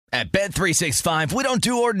At Bet365, we don't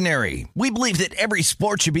do ordinary. We believe that every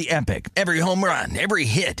sport should be epic. Every home run, every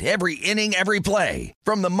hit, every inning, every play.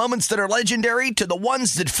 From the moments that are legendary to the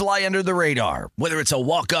ones that fly under the radar. Whether it's a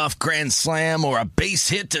walk-off grand slam or a base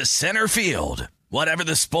hit to center field. Whatever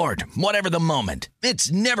the sport, whatever the moment.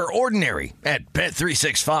 It's never ordinary at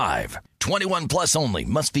Bet365. 21 plus only.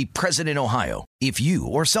 Must be present in Ohio. If you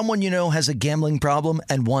or someone you know has a gambling problem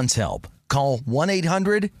and wants help, call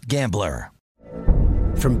 1-800-GAMBLER.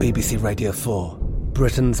 From BBC Radio 4,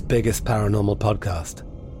 Britain's biggest paranormal podcast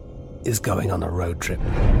is going on a road trip.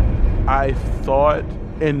 I thought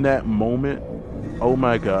in that moment, oh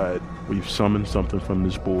my God, we've summoned something from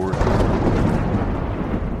this board.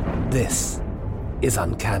 This is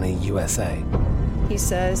Uncanny USA. He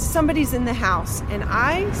says, somebody's in the house, and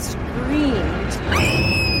I screamed.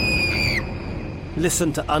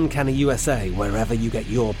 Listen to Uncanny USA wherever you get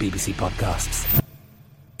your BBC podcasts,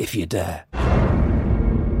 if you dare.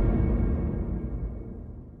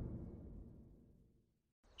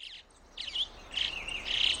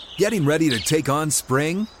 Getting ready to take on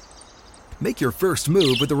spring? Make your first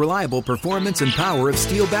move with the reliable performance and power of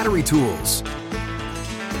Steel battery tools.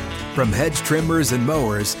 From hedge trimmers and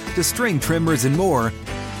mowers to string trimmers and more,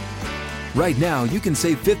 right now you can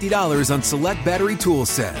save $50 on select battery tool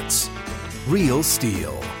sets. Real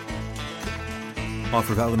Steel.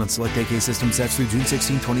 Offer valid on select AK system sets through June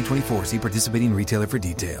 16, 2024. See participating retailer for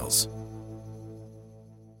details.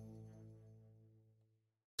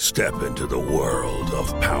 Step into the world of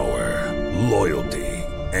power, loyalty,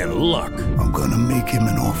 and luck. I'm gonna make him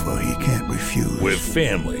an offer he can't refuse. With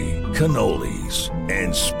family, cannolis,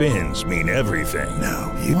 and spins mean everything.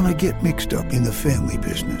 Now, you wanna get mixed up in the family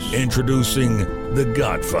business. Introducing The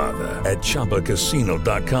Godfather at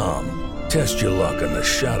ChumbaCasino.com. Test your luck in the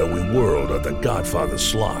shadowy world of The Godfather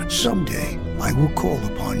slot. Someday, I will call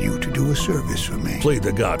upon you to do a service for me. Play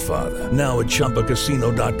The Godfather, now at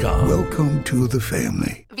ChumbaCasino.com. Welcome to the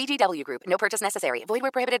family. VGW Group. No purchase necessary. Void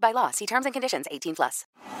where prohibited by law. See terms and conditions. 18 plus.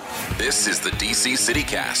 This is the DC City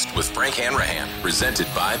Cast with Frank Hanrahan, presented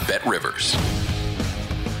by Bet Rivers.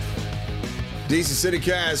 DC City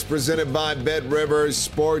Cast presented by Bet Rivers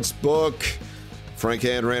Sportsbook. Frank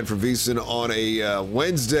Hanrahan from VSiN on a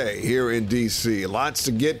Wednesday here in DC. Lots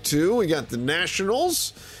to get to. We got the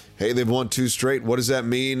Nationals. Hey, they've won 2 straight. What does that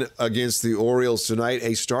mean against the Orioles tonight?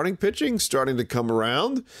 Hey, starting pitching starting to come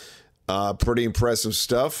around. Pretty impressive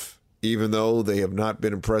stuff, even though they have not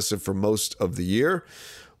been impressive for most of the year.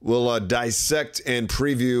 We'll dissect and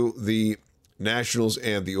preview the Nationals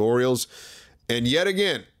and the Orioles. And yet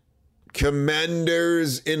again,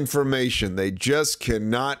 Commanders information. They just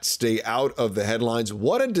cannot stay out of the headlines.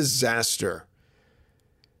 What a disaster.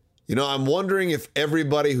 You know, I'm wondering if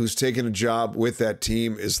everybody who's taken a job with that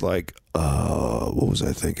team is like, what was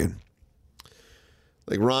I thinking?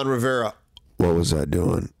 Like Ron Rivera. What was I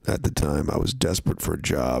doing at the time? I was desperate for a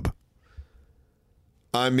job.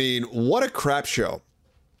 I mean, what a crap show.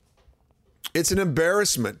 It's an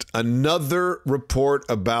embarrassment. Another report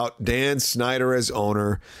about Dan Snyder as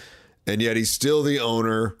owner, and yet he's still the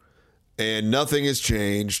owner, and nothing has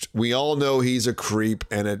changed. We all know he's a creep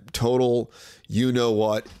and a total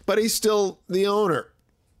you-know-what, but he's still the owner.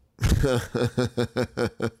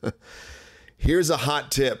 Here's a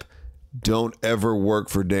hot tip. Don't ever work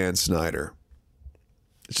for Dan Snyder.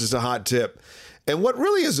 It's just a hot tip. And what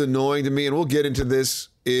really is annoying to me, and we'll get into this,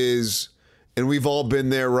 is, and we've all been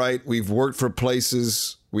there, right? We've worked for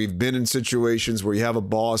places, we've been in situations where you have a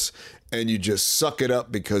boss and you just suck it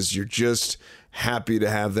up because you're just happy to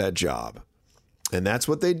have that job. And that's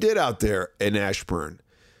what they did out there in Ashburn.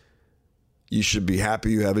 You should be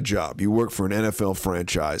happy you have a job. You work for an NFL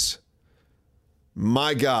franchise.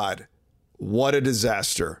 My God, what a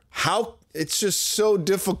disaster. How it's just so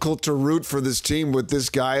difficult to root for this team with this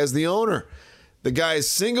guy as the owner. The guy is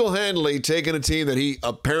single-handedly taking a team that he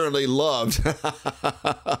apparently loved.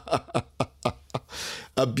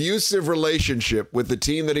 Abusive relationship with the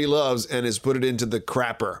team that he loves and has put it into the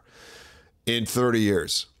crapper in 30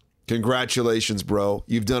 years. Congratulations, bro.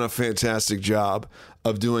 You've done a fantastic job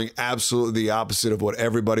of doing absolutely the opposite of what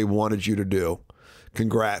everybody wanted you to do.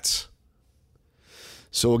 Congrats.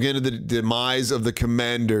 So we'll get into the demise of the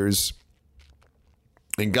Commanders.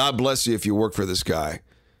 And God bless you if you work for this guy.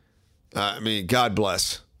 I mean, God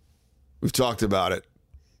bless. We've talked about it.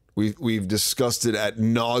 We've discussed it ad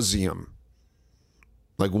nauseum.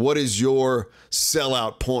 Like, what is your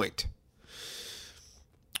sellout point?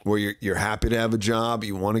 Where you're happy to have a job,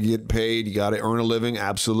 you want to get paid, you got to earn a living?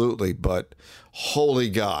 Absolutely. But holy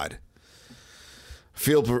God.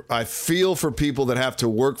 I feel for people that have to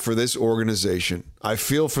work for this organization. I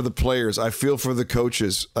feel for the players. I feel for the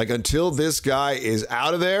coaches. Like, until this guy is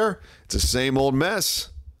out of there, it's the same old mess.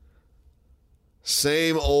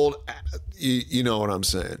 Same old, you know what I'm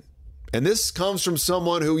saying. And this comes from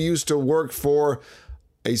someone who used to work for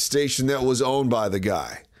a station that was owned by the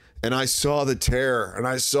guy. And I saw the terror, and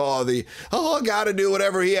I saw I got to do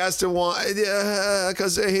whatever he has to want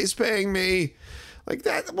because he's paying me. Like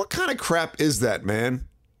that, what kind of crap is that, man?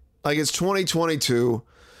 Like, it's 2022.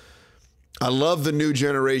 I love the new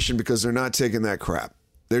generation because they're not taking that crap.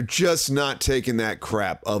 They're just not taking that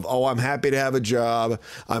crap of, I'm happy to have a job.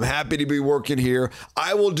 I'm happy to be working here.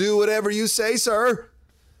 I will do whatever you say, sir.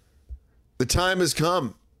 The time has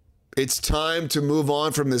come. It's time to move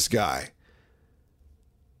on from this guy.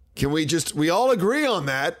 Can we all agree on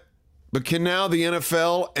that, but can now the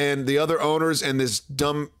NFL and the other owners and this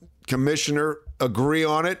dumb commissioner agree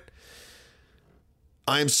on it?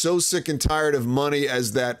 I am so sick and tired of money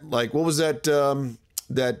as that, like, what was that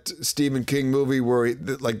that Stephen King movie where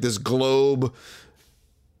this globe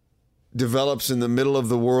develops in the middle of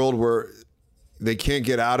the world where they can't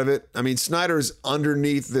get out of it? I mean, Snyder's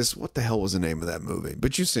underneath this, what the hell was the name of that movie?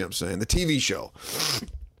 But you see what I'm saying, the TV show,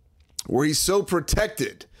 where he's so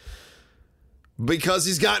protected because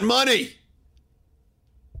he's got money.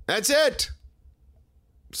 That's it.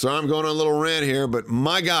 So I'm going on a little rant here, but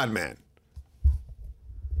my God, man,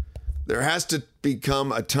 there has to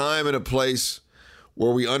become a time and a place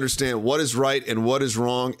where we understand what is right and what is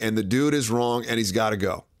wrong, and the dude is wrong and he's got to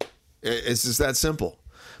go. It's just that simple.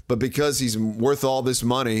 But because he's worth all this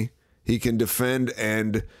money, he can defend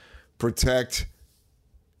and protect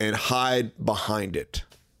and hide behind it.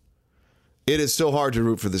 It is so hard to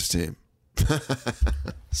root for this team.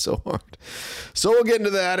 So hard. So we'll get into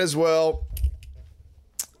that as well.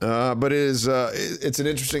 But it's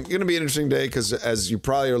going to be an interesting day because, as you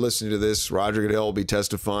probably are listening to this, Roger Goodell will be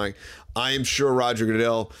testifying. I am sure Roger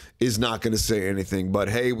Goodell is not going to say anything. But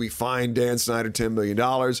hey, we fined Dan Snyder $10 million.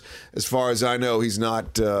 As far as I know, he's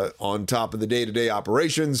not on top of the day-to-day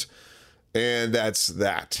operations, and that's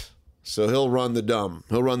that. So he'll run the dumb,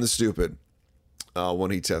 he'll run the stupid when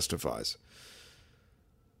he testifies.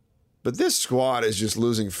 But this squad is just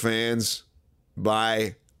losing fans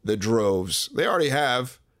by the droves. They already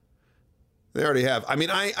have. I mean,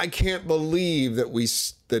 I can't believe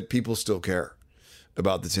that people still care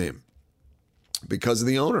about the team because of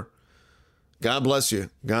the owner. God bless you.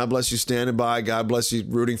 God bless you standing by. God bless you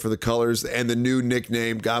rooting for the colors and the new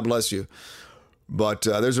nickname. God bless you. But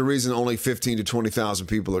there's a reason only 15 to 20,000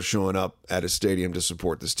 people are showing up at a stadium to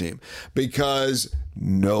support this team, because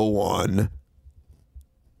no one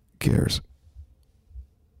cares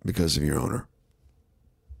because of your owner.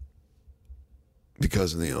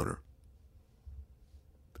 Because of the owner.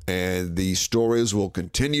 And the stories will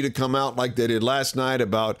continue to come out like they did last night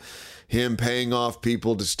about him paying off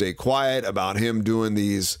people to stay quiet, about him doing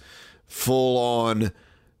these full-on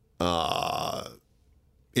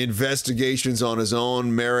investigations on his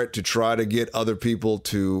own merit to try to get other people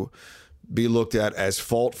to be looked at as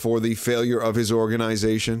fault for the failure of his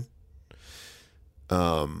organization.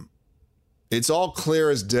 It's all clear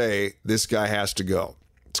as day. This guy has to go.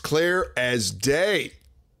 It's clear as day.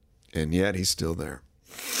 And yet he's still there.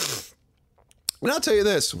 And I'll tell you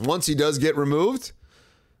this, once he does get removed,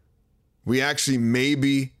 we actually may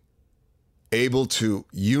be able to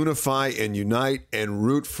unify and unite and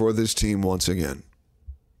root for this team once again.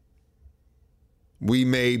 We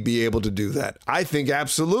may be able to do that. I think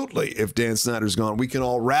absolutely, if Dan Snyder's gone, we can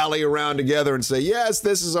all rally around together and say, yes,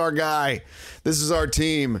 this is our guy. This is our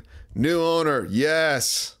team. New owner,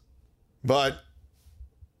 yes. But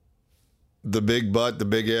the big but, the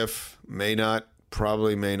big if,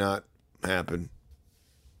 probably may not happen.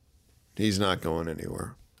 He's not going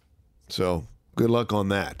anywhere. So good luck on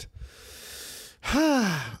that.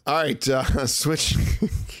 All right, switching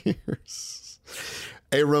gears.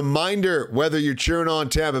 A reminder, whether you're cheering on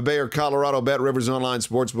Tampa Bay or Colorado, Bet Rivers Online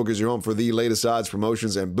Sportsbook is your home for the latest odds,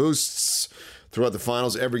 promotions, and boosts. Throughout the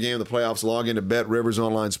finals, every game of the playoffs, log into Bet Rivers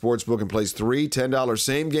Online Sportsbook and place three $10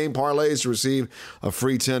 same-game parlays to receive a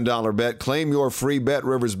free $10 bet. Claim your free Bet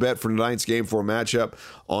Rivers bet for tonight's game for a matchup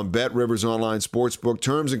on Bet Rivers Online Sportsbook.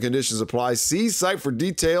 Terms and conditions apply. See site for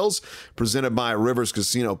details. Presented by Rivers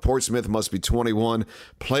Casino. Portsmouth, must be 21.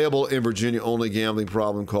 Playable in Virginia only. Gambling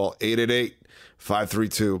problem? Call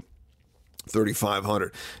 888-532-3500.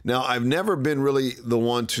 Now, I've never been really the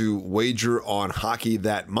one to wager on hockey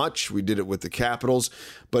that much. We did it with the Capitals.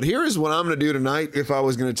 But here is what I'm going to do tonight if I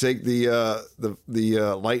was going to take the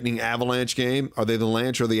Lightning Avalanche game. Are they the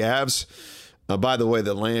Lanch or the Avs? By the way,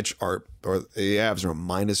 the Lanch or the Avs are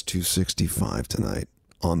minus 265 tonight.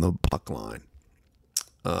 on the puck line.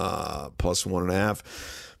 Plus 1.5.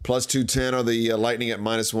 Plus 210 are the Lightning at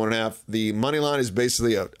minus 1.5. The money line is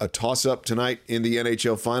basically a toss-up tonight in the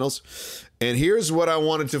NHL Finals. And here's what I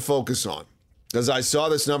wanted to focus on. Because I saw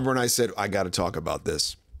this number and I said, I got to talk about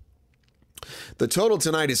this. The total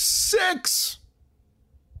tonight is 6.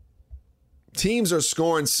 Teams are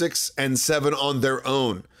scoring 6 and 7 on their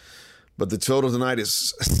own. But the total tonight is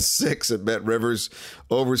 6 at Bet Rivers.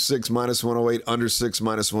 Over 6, minus 108. Under 6,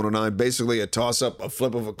 minus 109. Basically a toss-up, a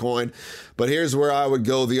flip of a coin. But here's where I would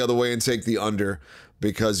go the other way and take the under.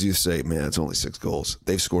 Because you say, man, it's only 6 goals.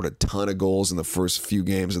 They've scored a ton of goals in the first few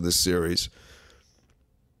games of this series.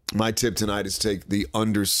 My tip tonight is take the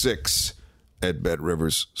under 6 at Bet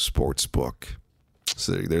Rivers Sportsbook.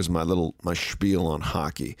 So there's my spiel on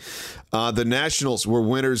hockey. The Nationals were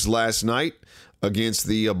winners last night against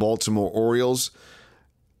the Baltimore Orioles.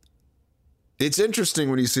 It's interesting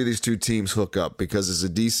when you see these two teams hook up because as a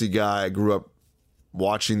DC guy, I grew up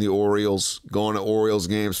watching the Orioles, going to Orioles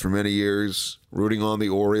games for many years, rooting on the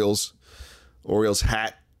Orioles. Orioles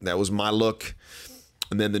hat, that was my look.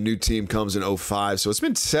 And then the new team comes in 2005. So it's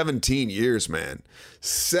been 17 years, man.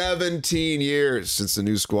 17 years since the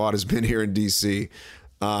new squad has been here in DC.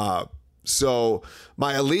 So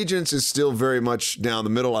my allegiance is still very much down the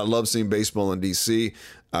middle. I love seeing baseball in D.C.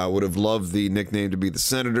 I would have loved the nickname to be the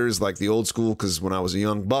Senators, like the old school, because when I was a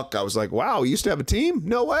young buck, I was like, wow, we used to have a team?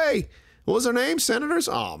 No way. What was their name? Senators?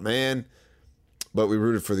 Oh, man. But we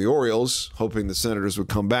rooted for the Orioles, hoping the Senators would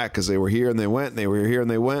come back because they were here and they went, and they were here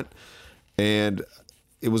and they went. And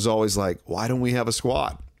it was always like, why don't we have a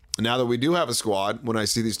squad? Now that we do have a squad, when I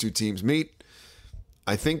see these two teams meet,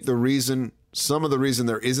 I think some of the reason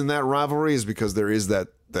there isn't that rivalry is because there is that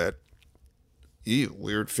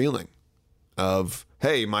weird feeling of,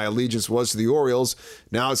 hey, my allegiance was to the Orioles.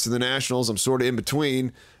 Now it's to the Nationals. I'm sort of in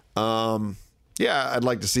between. Yeah, I'd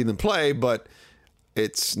like to see them play, but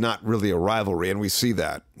it's not really a rivalry. And we see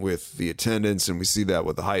that with the attendance and we see that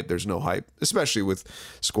with the hype. There's no hype, especially with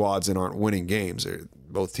squads that aren't winning games.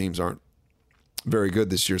 Both teams aren't very good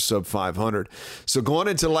this year, sub 500. So going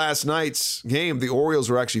into last night's game, the Orioles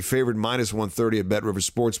were actually favored minus 130 at Bet Rivers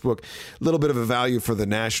Sportsbook. A little bit of a value for the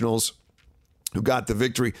Nationals, who got the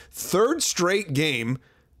victory. Third straight game,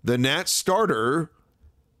 the Nats starter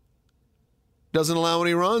doesn't allow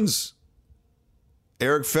any runs.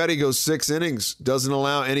 Eric Fetty goes 6 innings, doesn't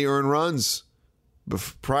allow any earned runs.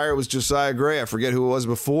 Prior it was Josiah Gray. I forget who it was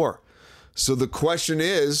before. So the question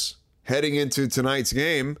is, heading into tonight's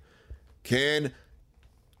game, can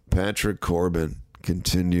Patrick Corbin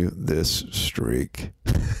continue this streak?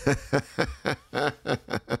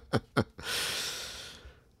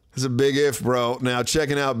 It's a big if, bro. Now,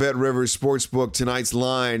 checking out Bet Rivers Sportsbook, tonight's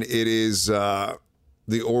line, it is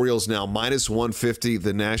the Orioles now minus 150,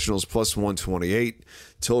 the Nationals plus 128.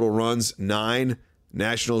 Total runs, 9.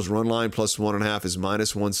 Nationals run line plus 1.5 is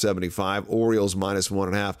minus 175. Orioles minus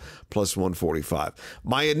 1.5 plus 145.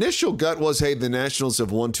 My initial gut was, hey, the Nationals have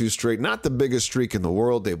won 2 straight. Not the biggest streak in the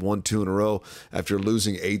world. They've won 2 in a row after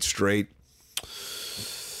losing 8 straight.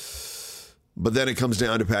 But then it comes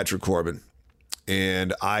down to Patrick Corbin.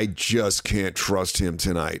 And I just can't trust him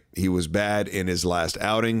tonight. He was bad in his last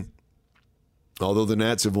outing. Although the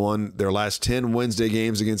Nats have won their last 10 Wednesday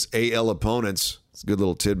games against AL opponents. It's a good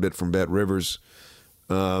little tidbit from Bet Rivers.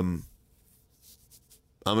 I'm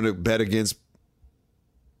going to bet against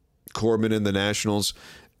Corbin and the Nationals,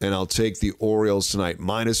 and I'll take the Orioles tonight,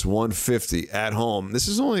 minus 150 at home. This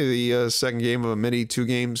is only the second game of a mini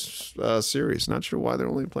 2-games series. Not sure why they're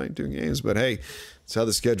only playing 2 games, but hey, that's how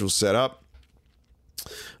the schedule's set up.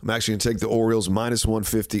 I'm actually going to take the Orioles minus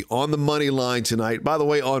 150 on the money line tonight. By the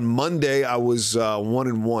way, on Monday, I was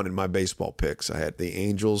 1-1 in my baseball picks. I had the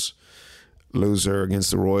Angels loser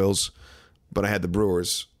against the Royals, but I had the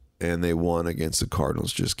Brewers, and they won against the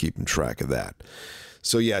Cardinals, just keeping track of that.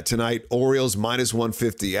 So, yeah, tonight, Orioles minus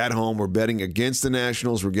 150 at home. We're betting against the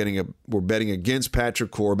Nationals. We're betting against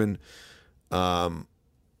Patrick Corbin.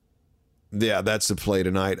 Yeah, that's the play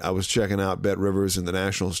tonight. I was checking out Bet Rivers, and the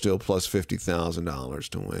Nationals still plus $50,000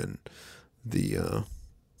 to win the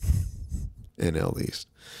NL East.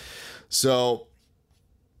 So,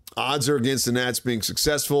 odds are against the Nats being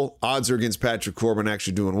successful. Odds are against Patrick Corbin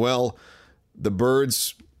actually doing well. The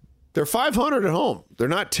Birds, they're 500 at home. They're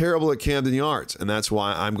not terrible at Camden Yards, and that's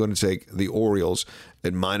why I'm going to take the Orioles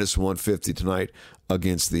at minus 150 tonight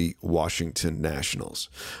against the Washington Nationals.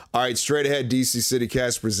 All right, straight ahead, DC City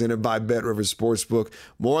Cast presented by Bet Rivers Sportsbook.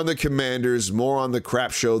 More on the Commanders, more on the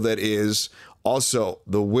crap show that is. Also,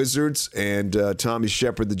 the Wizards and Tommy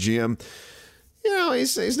Shepard, the GM. You know,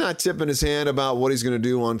 he's not tipping his hand about what he's going to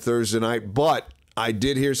do on Thursday night, but I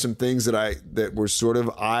did hear some things that were sort of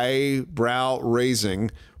eyebrow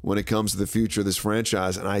raising when it comes to the future of this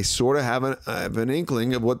franchise, and I sort of have an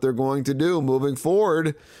inkling of what they're going to do moving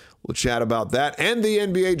forward. We'll chat about that and the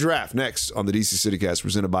NBA draft next on the DC CityCast,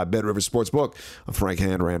 presented by BetRivers Sportsbook. I'm Frank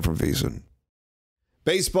Hanrahan from VSiN.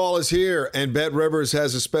 Baseball is here, and BetRivers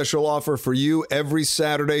has a special offer for you every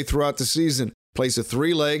Saturday throughout the season. Place a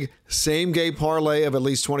 3-leg, same-game parlay of at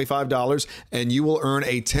least $25, and you will earn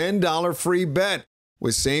a $10 free bet.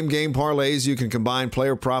 With same-game parlays, you can combine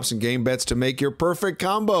player props and game bets to make your perfect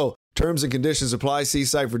combo. Terms and conditions apply. See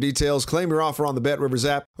site for details. Claim your offer on the BetRivers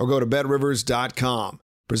app or go to BetRivers.com.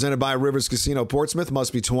 Presented by Rivers Casino Portsmouth.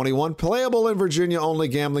 Must be 21. Playable in Virginia only.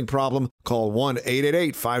 Gambling problem? Call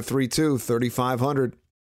 1-888-532-3500.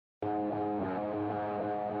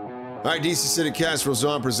 All right, DC City Cast rolls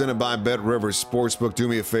on, presented by BetRivers Sportsbook. Do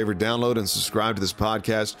me a favor, download and subscribe to this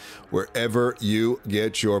podcast wherever you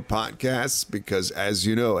get your podcasts, because as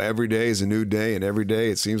you know, every day is a new day, and every day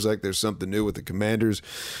it seems like there's something new with the Commanders.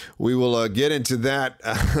 We will get into that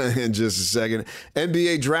in just a second.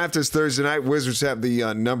 NBA draft is Thursday night. Wizards have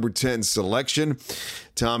the number 10 selection.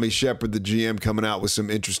 Tommy Shepard, the GM, coming out with some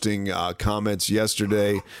interesting comments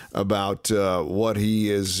yesterday about what he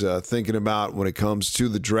is thinking about when it comes to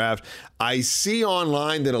the draft. I see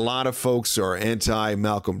online that a lot of folks are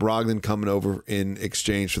anti-Malcolm Brogdon coming over in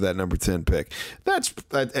exchange for that number 10 pick.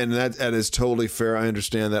 That is totally fair. I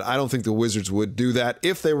understand that. I don't think the Wizards would do that.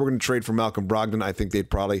 If they were going to trade for Malcolm Brogdon, I think they'd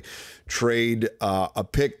probably trade a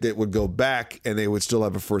pick that would go back, and they would still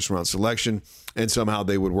have a first-round selection, and somehow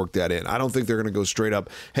they would work that in. I don't think they're going to go straight up,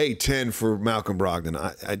 hey, 10 for Malcolm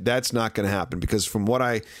Brogdon. That's not going to happen, because from what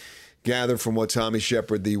I gather from what Tommy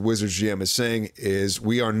Shepard, the Wizards GM, is saying, is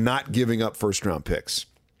we are not giving up first-round picks.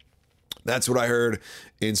 That's what I heard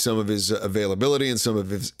in some of his availability and some of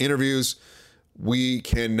his interviews. We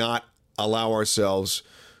cannot allow ourselves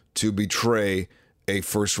to betray a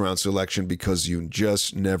first-round selection, because you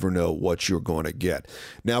just never know what you're going to get.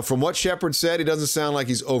 Now, from what Shepard said, he doesn't sound like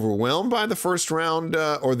he's overwhelmed by the first round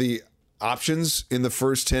or the options in the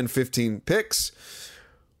first 10, 15 picks.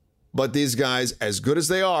 But these guys, as good as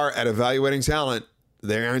they are at evaluating talent,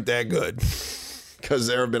 they aren't that good, because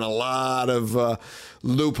there have been a lot of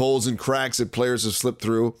loopholes and cracks that players have slipped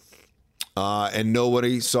through, and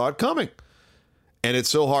nobody saw it coming. And it's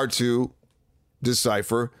so hard to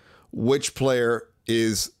decipher which player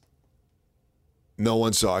is no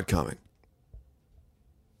one saw it coming.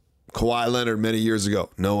 Kawhi Leonard many years ago,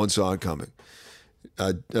 no one saw it coming.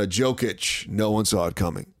 Jokic, no one saw it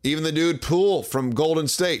coming. Even the dude Poole from Golden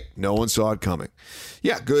State, no one saw it coming.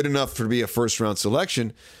 Yeah, good enough to be a first-round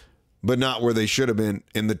selection, but not where they should have been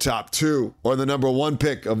in the top 2 or the number 1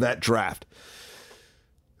 pick of that draft.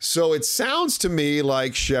 So it sounds to me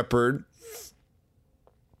like Shepard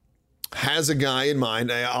has a guy in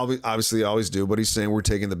mind. I obviously always do, but he's saying we're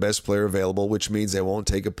taking the best player available, which means they won't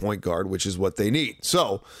take a point guard, which is what they need.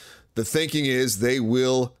 So the thinking is they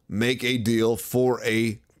will make a deal for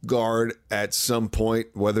a guard at some point,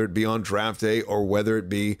 whether it be on draft day or whether it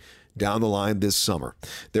be down the line this summer.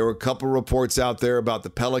 There were a couple reports out there about the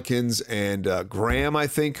Pelicans and Graham, I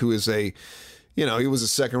think, who is he was a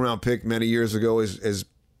second-round pick many years ago, has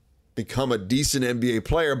become a decent NBA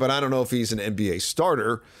player, but I don't know if he's an NBA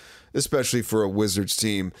starter, especially for a Wizards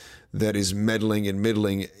team that is meddling and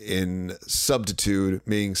middling in substitute,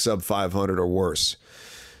 meaning sub 500 or worse.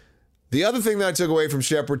 The other thing that I took away from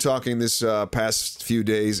Shepard talking this past few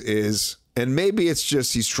days is, and maybe it's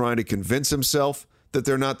just he's trying to convince himself that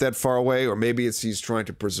they're not that far away, or maybe it's he's trying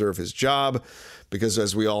to preserve his job, because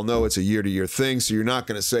as we all know, it's a year-to-year thing, so you're not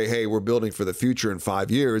going to say, hey, we're building for the future in 5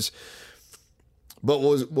 years. But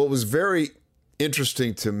what was very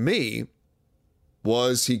interesting to me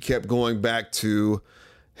was he kept going back to,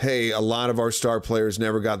 hey, a lot of our star players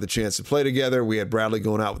never got the chance to play together. We had Bradley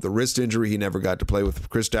going out with a wrist injury. He never got to play with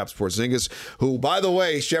Kristaps Porzingis, who, by the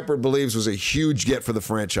way, Shepard believes was a huge get for the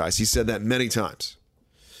franchise. He said that many times.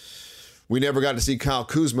 We never got to see Kyle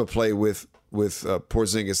Kuzma play with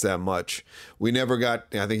Porzingis that much. We never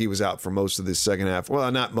got, I think he was out for most of the second half.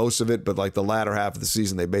 Well, not most of it, but like the latter half of the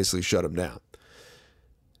season, they basically shut him down.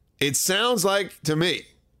 It sounds like, to me,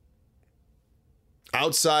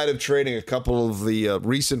 outside of trading a couple of the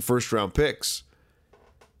recent first-round picks,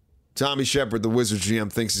 Tommy Shepard, the Wizards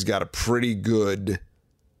GM, thinks he's got a pretty good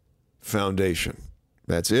foundation.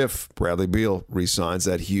 That's if Bradley Beal re-signs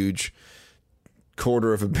that huge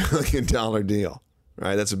 $250 million deal.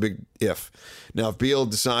 Right? That's a big if. Now, if Beal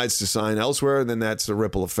decides to sign elsewhere, then that's a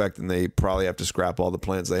ripple effect, and they probably have to scrap all the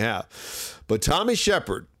plans they have. But Tommy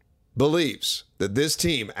Shepard believes that this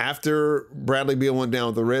team, after Bradley Beal went down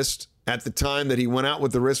with the wrist, at the time that he went out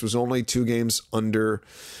with the wrist was only 2 games under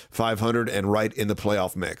 500 and right in the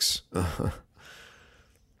playoff mix.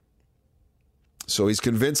 So he's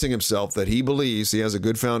convincing himself that he believes he has a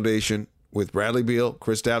good foundation with Bradley Beal,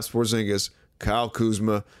 Kristaps Porzingis, Kyle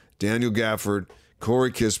Kuzma, Daniel Gafford,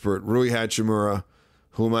 Corey Kispert, Rui Hachimura.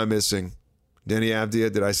 Who am I missing? Denny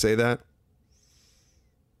Avdia, did I say that?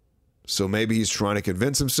 So maybe he's trying to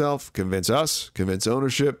convince himself, convince us, convince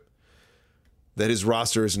ownership that his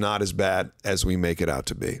roster is not as bad as we make it out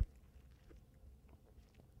to be.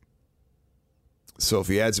 So if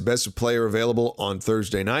he adds the best player available on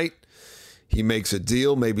Thursday night, he makes a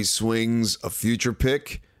deal, maybe swings a future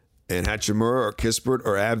pick and Hachimura or Kispert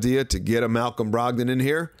or Avdia to get a Malcolm Brogdon in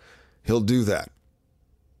here, he'll do that.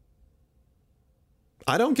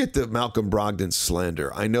 I don't get the Malcolm Brogdon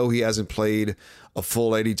slander. I know he hasn't played a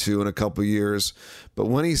full 82 in a couple years, but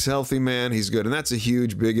when he's healthy, man, he's good. And that's a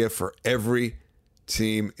huge big if for every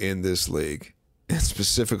team in this league, and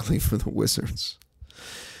specifically for the Wizards.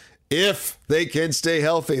 If they can stay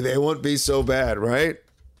healthy, they won't be so bad, right?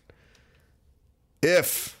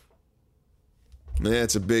 If. Man,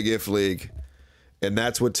 it's a big if league. And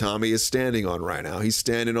that's what Tommy is standing on right now. He's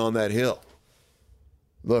standing on that hill.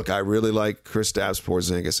 Look, I really like Kristaps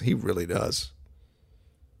Porzingis. He really does.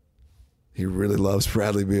 He really loves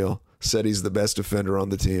Bradley Beal. Said he's the best defender on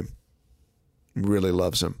the team. Really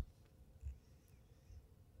loves him.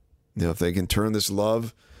 You know, if they can turn this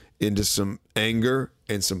love into some anger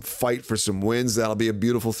and some fight for some wins, that'll be a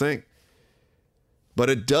beautiful thing. But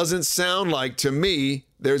it doesn't sound like, to me,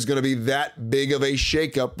 there's going to be that big of a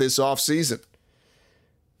shakeup this offseason.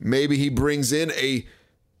 Maybe he brings in a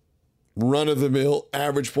run-of-the-mill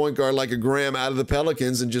average point guard like a Graham out of the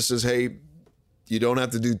Pelicans and just says, hey, you don't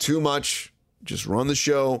have to do too much. Just run the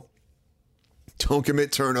show. Don't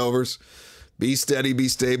commit turnovers. Be steady, be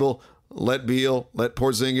stable. Let Beal, let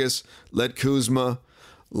Porzingis, let Kuzma,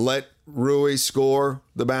 let Rui score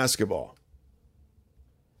the basketball.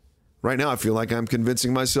 Right now, I feel like I'm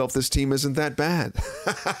convincing myself this team isn't that bad.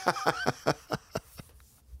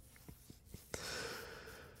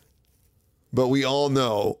 But we all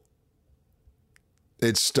know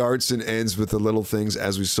it starts and ends with the little things,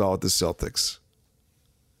 as we saw with the Celtics.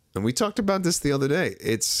 And we talked about this the other day.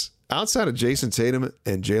 It's outside of Jason Tatum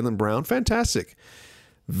and Jaylen Brown, fantastic.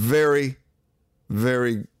 Very,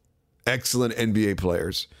 very excellent NBA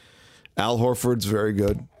players. Al Horford's very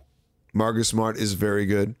good. Marcus Smart is very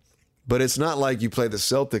good. But it's not like you play the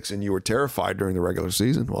Celtics and you were terrified during the regular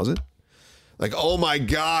season, was it? Like, oh my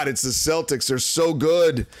God, it's the Celtics. They're so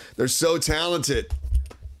good. They're so talented.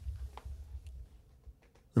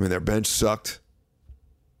 I mean, their bench sucked.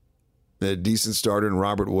 They had a decent starter in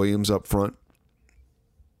Robert Williams up front.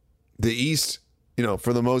 The East, you know,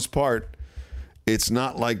 for the most part, it's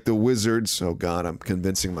not like the Wizards. Oh God, I'm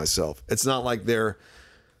convincing myself. It's not like they're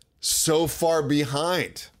so far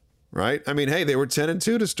behind. Right? I mean, hey, they were 10-2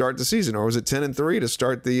 to start the season, or was it 10-3 to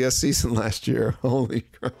start the season last year? Holy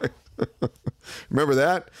Christ. Remember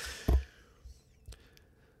that?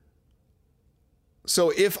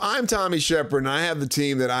 So if I'm Tommy Shepard and I have the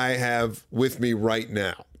team that I have with me right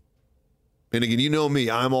now, and again, you know me,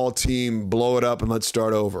 I'm all team blow it up and let's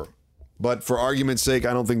start over. But for argument's sake,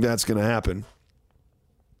 I don't think that's going to happen.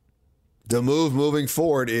 The move moving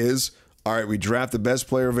forward is, all right, we draft the best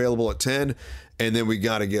player available at 10, and then we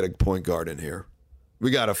got to get a point guard in here. We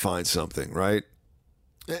got to find something, right?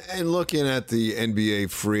 And looking at the NBA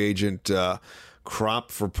free agent crop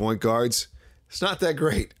for point guards, it's not that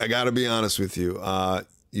great. I got to be honest with you.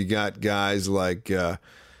 You got guys like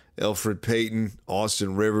Elfrid Payton,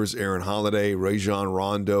 Austin Rivers, Aaron Holiday, Rajon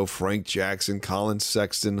Rondo, Frank Jackson, Colin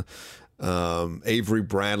Sexton, Avery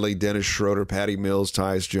Bradley, Dennis Schroeder, Patty Mills,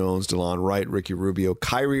 Tyus Jones, DeLon Wright, Ricky Rubio.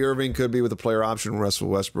 Kyrie Irving could be with a player option, Russell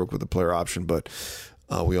Westbrook with a player option, but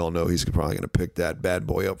we all know he's probably going to pick that bad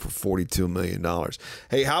boy up for $42 million.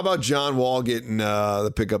 Hey, how about John Wall getting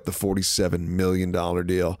the pick up the $47 million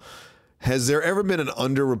deal? Has there ever been an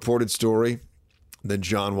underreported story than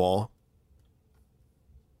John Wall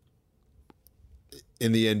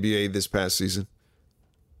in the NBA this past season?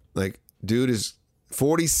 Like, dude is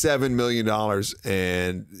 $47 million,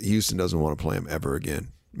 and Houston doesn't want to play him ever again.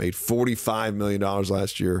 Made $45 million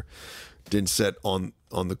last year. Didn't set on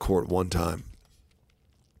the court one time.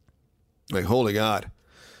 Like, holy God.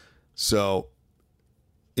 So,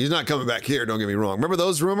 he's not coming back here, don't get me wrong. Remember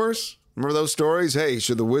those rumors? Remember those stories? Hey,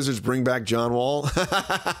 should the Wizards bring back John Wall?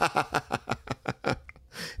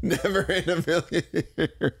 Never in a million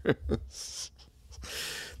years.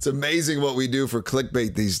 It's amazing what we do for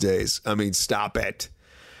clickbait these days. I mean, stop it.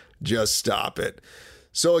 Just stop it.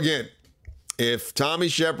 So again, If Tommy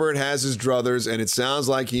Shepard has his druthers, and it sounds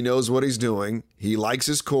like he knows what he's doing, he likes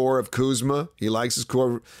his core of Kuzma, he likes his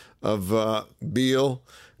core of Beal,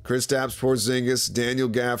 Kristaps Porzingis, Daniel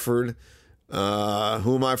Gafford,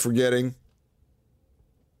 who am I forgetting?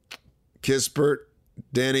 Kispert,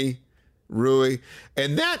 Denny, Rui.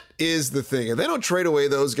 And that is the thing. If they don't trade away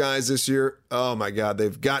those guys this year, oh my God,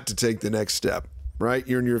 they've got to take the next step, right?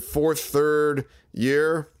 You're in your third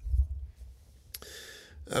year.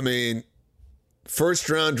 I mean,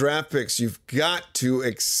 first-round draft picks, you've got to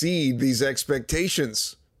exceed these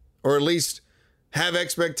expectations, or at least have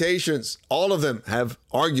expectations. All of them have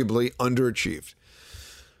arguably underachieved.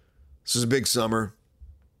 This is a big summer,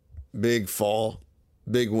 big fall,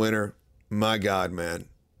 big winter. My God, man.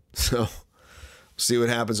 So we'll see what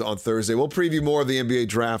happens on Thursday. We'll preview more of the NBA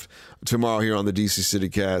draft tomorrow here on the DC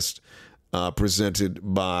CityCast, presented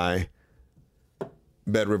by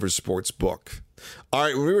Bet Rivers Sportsbook. All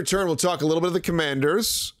right, when we return, we'll talk a little bit of the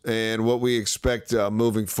Commanders and what we expect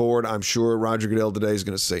moving forward. I'm sure Roger Goodell today is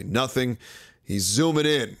going to say nothing. He's zooming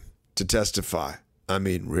in to testify. I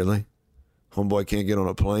mean, really? Homeboy can't get on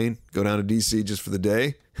a plane, go down to D.C. just for the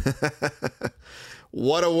day?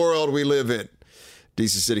 What a world we live in.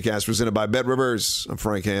 DC CityCast presented by Bet Rivers. I'm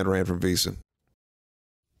Frank Hanrahan from VSiN.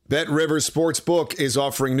 Bet Rivers Sportsbook is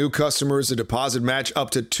offering new customers a deposit match up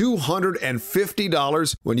to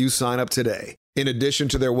 $250 when you sign up today. In addition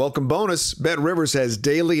to their welcome bonus, Bet Rivers has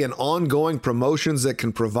daily and ongoing promotions that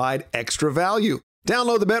can provide extra value.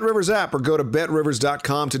 Download the Bet Rivers app or go to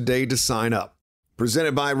betrivers.com today to sign up.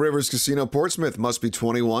 Presented by Rivers Casino Portsmouth. Must be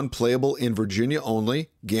 21, playable in Virginia only.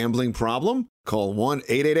 Gambling problem? Call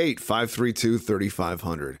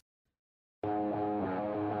 1-888-532-3500.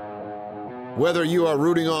 Whether you are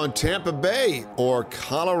rooting on Tampa Bay or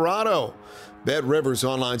Colorado, Bet Rivers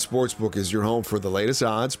Online Sportsbook is your home for the latest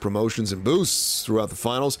odds, promotions, and boosts throughout the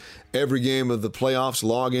finals. Every game of the playoffs,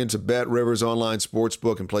 log into Bet Rivers Online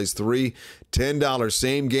Sportsbook and place 3 $10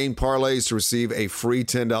 same-game parlays to receive a free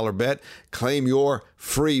 $10 bet. Claim your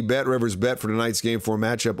free Bet Rivers bet for tonight's Game 4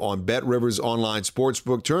 matchup on Bet Rivers Online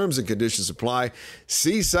Sportsbook. Terms and conditions apply.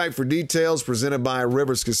 See site for details. Presented by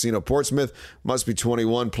Rivers Casino Portsmouth. Must be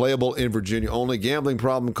 21, playable in Virginia only. Gambling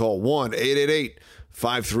problem? Call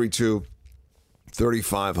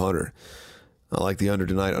 1-888-532-3500. I like the under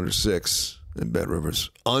tonight, under 6 in Bet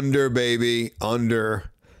Rivers. Under, baby,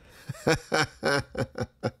 under.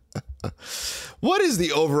 What is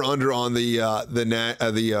the over/under on the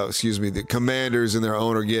Commanders and their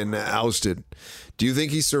owner getting ousted? Do you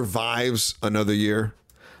think he survives another year?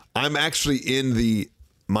 I'm actually in the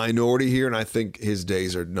minority here, and I think his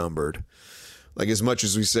days are numbered. Like, as much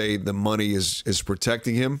as we say the money is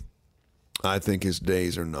protecting him, I think his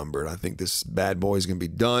days are numbered. I think this bad boy is going to be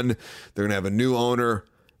done. They're going to have a new owner.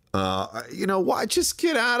 Why just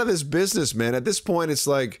get out of this business, man? At this point, it's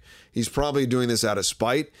like he's probably doing this out of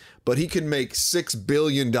spite, but he can make $6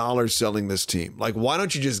 billion selling this team. Like, why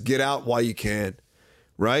don't you just get out while you can,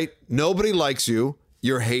 right? Nobody likes you.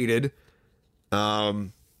 You're hated.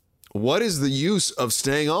 What is the use of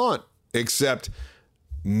staying on? Except,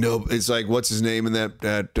 no, it's like, what's his name in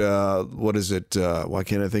that what is it? Why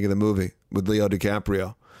can't I think of the movie with Leo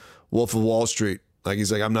DiCaprio? Wolf of Wall Street. Like,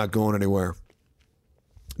 he's like, I'm not going anywhere.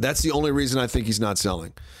 That's the only reason I think he's not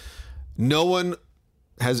selling. No one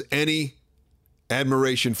has any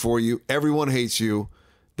admiration for you. Everyone hates you.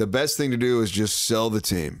 The best thing to do is just sell the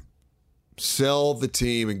team. Sell the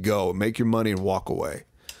team and go. Make your money and walk away.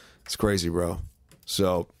 It's crazy, bro.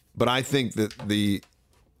 So, but I think that the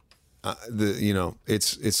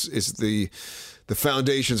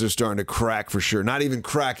foundations are starting to crack for sure. Not even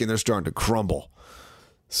cracking, they're starting to crumble.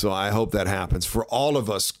 So I hope that happens for all of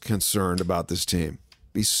us concerned about this team.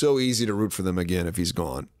 Be so easy to root for them again if he's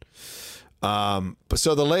gone.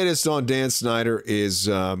 So the latest on Dan Snyder is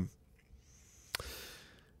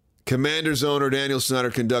Commanders owner Daniel Snyder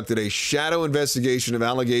conducted a shadow investigation of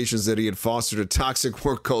allegations that he had fostered a toxic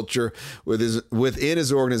work culture within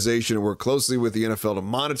his organization and worked closely with the NFL to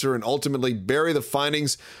monitor and ultimately bury the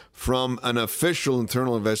findings from an official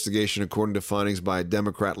internal investigation, according to findings by a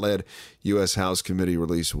Democrat-led U.S. House committee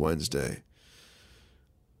released Wednesday.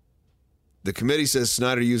 The committee says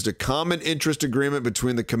Snyder used a common interest agreement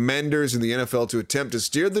between the Commanders and the NFL to attempt to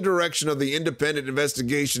steer the direction of the independent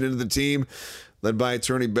investigation into the team led by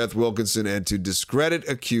attorney Beth Wilkinson and to discredit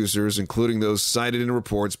accusers, including those cited in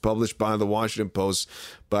reports published by the Washington Post,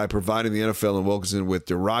 by providing the NFL and Wilkinson with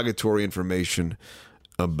derogatory information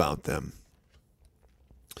about them.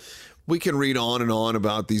 We can read on and on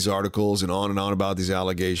about these articles and on about these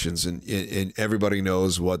allegations, and everybody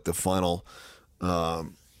knows what the final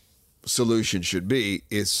solution should be.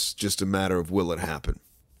 It's just a matter of will it happen,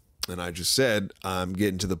 And I just said, I'm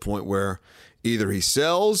getting to the point where either he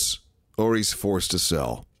sells or he's forced to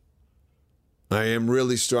sell. I am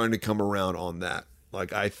really starting to come around on that.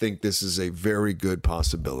 Like, I think this is a very good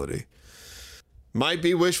possibility. Might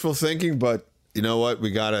be wishful thinking, but you know what?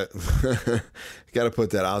 We gotta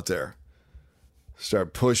put that out there.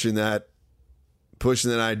 Start pushing that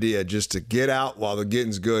idea just to get out while the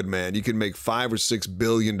getting's good, man. You can make $5 or $6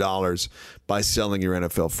 billion by selling your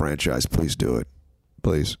NFL franchise. Please do it.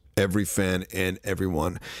 Please. Every fan and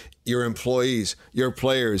everyone. Your employees, your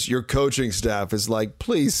players, your coaching staff is like,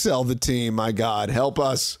 please sell the team. My God, help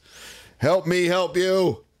us. Help me help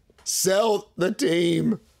you. Sell the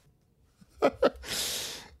team.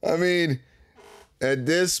 I mean, at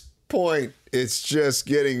this point, it's just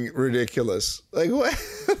getting ridiculous. Like, what?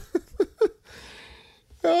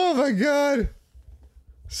 Oh, my God.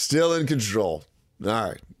 Still in control. All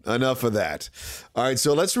right. Enough of that. All right.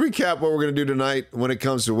 So let's recap what we're going to do tonight when it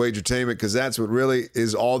comes to Wagertainment, because that's what really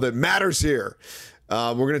is all that matters here.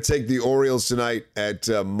 We're going to take the Orioles tonight at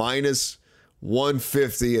minus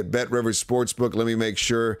 150 at Bet Rivers Sportsbook. Let me make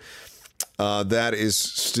sure that is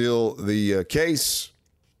still the case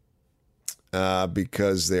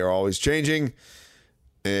because they are always changing.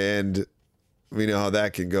 And we know how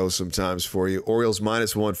that can go sometimes for you. Orioles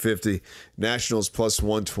minus 150, Nationals plus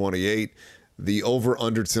 128. The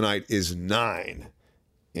over-under tonight is 9.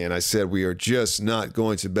 And I said we are just not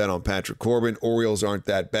going to bet on Patrick Corbin. Orioles aren't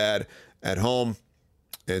that bad at home.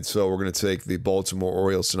 And so we're going to take the Baltimore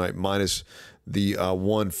Orioles tonight minus the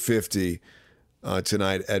 150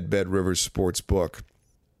 tonight at Bet Rivers Sportsbook.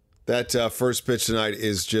 That first pitch tonight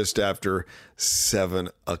is just after 7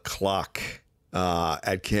 o'clock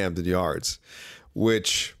at Camden Yards,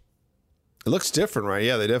 which it looks different, right?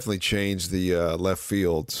 Yeah, they definitely changed the left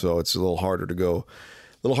field, so it's a little harder to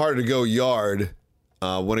go yard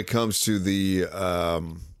when it comes to the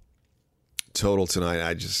total tonight.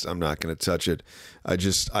 I'm not going to touch it. I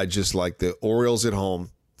just like the Orioles at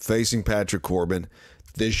home facing Patrick Corbin.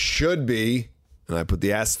 This should be, and I put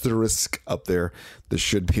the asterisk up there, this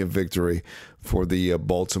should be a victory for the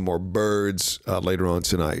Baltimore Birds later on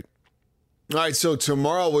tonight. All right, so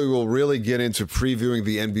tomorrow we will really get into previewing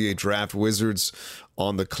the NBA Draft. Wizards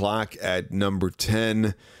on the clock at number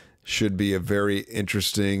 10. Should be a very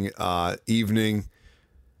interesting evening.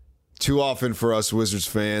 Too often for us Wizards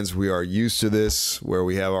fans, we are used to this, where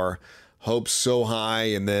we have our hopes so high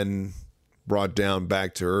and then brought down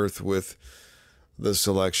back to earth with the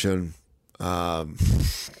selection.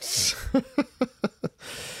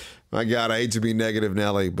 My God, I hate to be negative,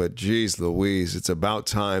 Nelly, but geez Louise, it's about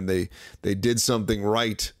time they did something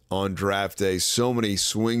right on draft day. So many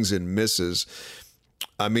swings and misses.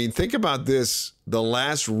 I mean, think about this. The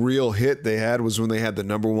last real hit they had was when they had the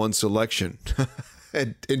number 1 selection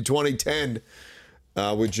in 2010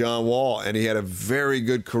 with John Wall, and he had a very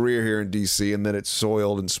good career here in D.C., and then it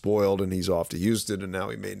soiled and spoiled, and he's off to Houston, and now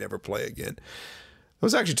he may never play again. I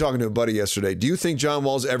was actually talking to a buddy yesterday. Do you think John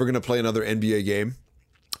Wall's ever going to play another NBA game?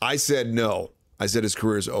 I said no. I said his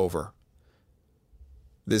career is over.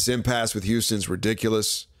 This impasse with Houston's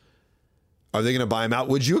ridiculous. Are they going to buy him out?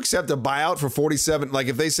 Would you accept a buyout for 47? Like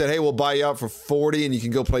if they said, hey, we'll buy you out for 40 and you can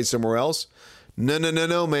go play somewhere else?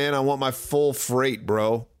 No, man. I want my full freight,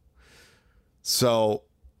 bro. So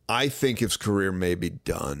I think his career may be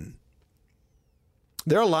done.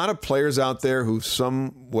 There are a lot of players out there who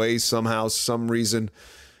some way, somehow, some reason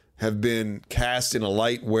have been cast in a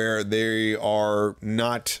light where they are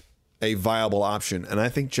not a viable option. And I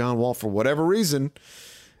think John Wall, for whatever reason,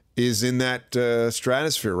 is in that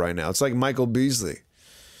stratosphere right now. It's like Michael Beasley.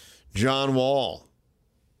 John Wall,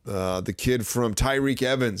 the kid from Tyreek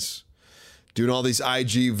Evans, doing all these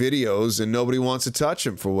IG videos, and nobody wants to touch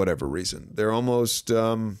him for whatever reason. They're almost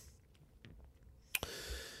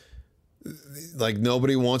like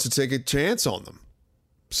nobody wants to take a chance on them.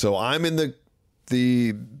 So I'm in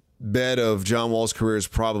the bet of John Wall's career is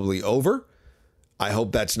probably over. I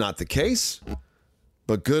hope that's not the case.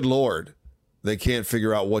 But good Lord, they can't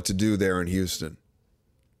figure out what to do there in Houston.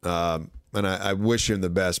 And I wish him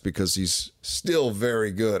the best because he's still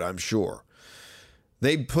very good, I'm sure.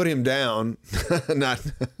 They put him down.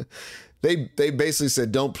 They basically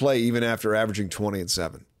said don't play even after averaging 20 and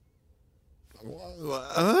 7.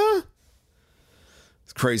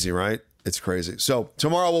 It's crazy, right? It's crazy. So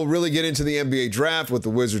tomorrow we'll really get into the NBA draft, what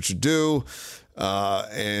the Wizards should do,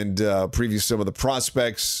 and preview some of the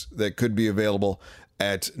prospects that could be available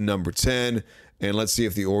at number 10. And let's see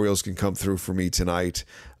if the Orioles can come through for me tonight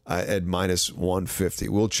at minus 150.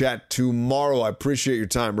 We'll chat tomorrow. I appreciate your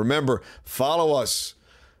time. Remember, follow us.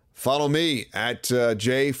 Follow me at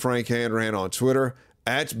J. Frank Hanrahan on Twitter,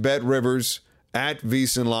 at Bet Rivers, at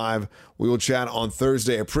VSiN Live. We will chat on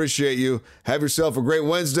Thursday. Appreciate you. Have yourself a great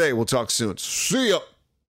Wednesday. We'll talk soon. See ya.